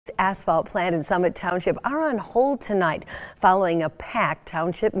Asphalt plant in Summit Township are on hold tonight following a packed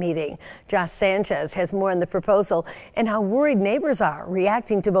township meeting. Josh Sanchez has more on the proposal and how worried neighbors are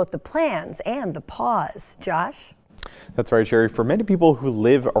reacting to both the plans and the pause. Josh? That's right, Sherry. For many people who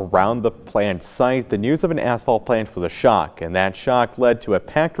live around the plant site, the news of an asphalt plant was a shock, and that shock led to a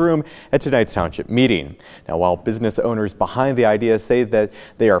packed room at tonight's township meeting. Now, while business owners behind the idea say that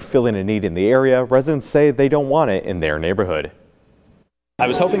they are filling a need in the area, residents say they don't want it in their neighborhood. I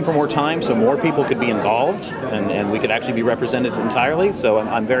was hoping for more time so more people could be involved and we could actually be represented entirely. So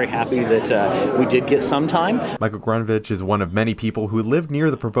I'm very happy that we did get some time. Michael Grunovich is one of many people who live near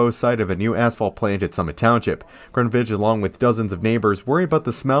the proposed site of a new asphalt plant at Summit Township. Grunovich, along with dozens of neighbors, worry about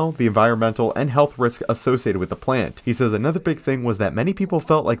the smell, the environmental, and health risks associated with the plant. He says another big thing was that many people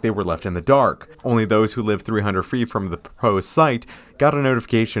felt like they were left in the dark. Only those who live 300 feet from the proposed site got a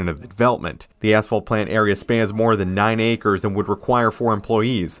notification of the development. The asphalt plant area spans more than 9 acres and would require 4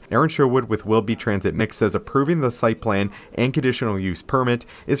 employees. Aaron Sherwood with Wilby Transit Mix says approving the site plan and conditional use permit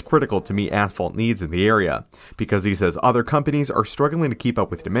is critical to meet asphalt needs in the area, because he says other companies are struggling to keep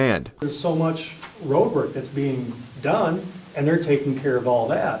up with demand. There's so much road work that's being done and they're taking care of all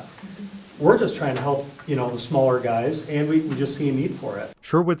that. We're just trying to help, the smaller guys, and we just see a need for it.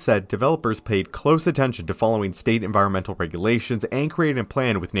 Sherwood said developers paid close attention to following state environmental regulations and creating a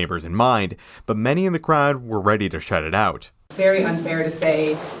plan with neighbors in mind, but many in the crowd were ready to shut it out. It's very unfair to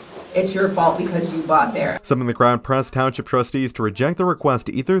say it's your fault because you bought there. Some in the crowd pressed township trustees to reject the request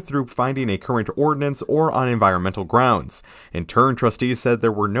either through finding a current ordinance or on environmental grounds. In turn, trustees said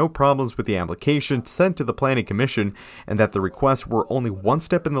there were no problems with the application sent to the Planning Commission and that the requests were only one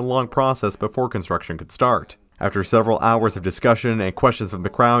step in the long process before construction could start. After several hours of discussion and questions from the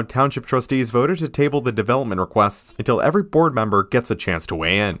crowd, township trustees voted to table the development requests until every board member gets a chance to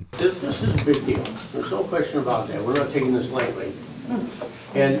weigh in. This is a big deal. There's no question about that. We're not taking this lightly.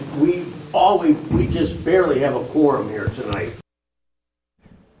 And we just barely have a quorum here tonight.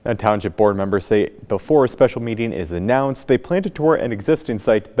 Now, township board members say before a special meeting is announced, they plan to tour an existing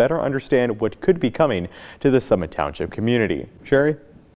site to better understand what could be coming to the Summit Township community. Sherry?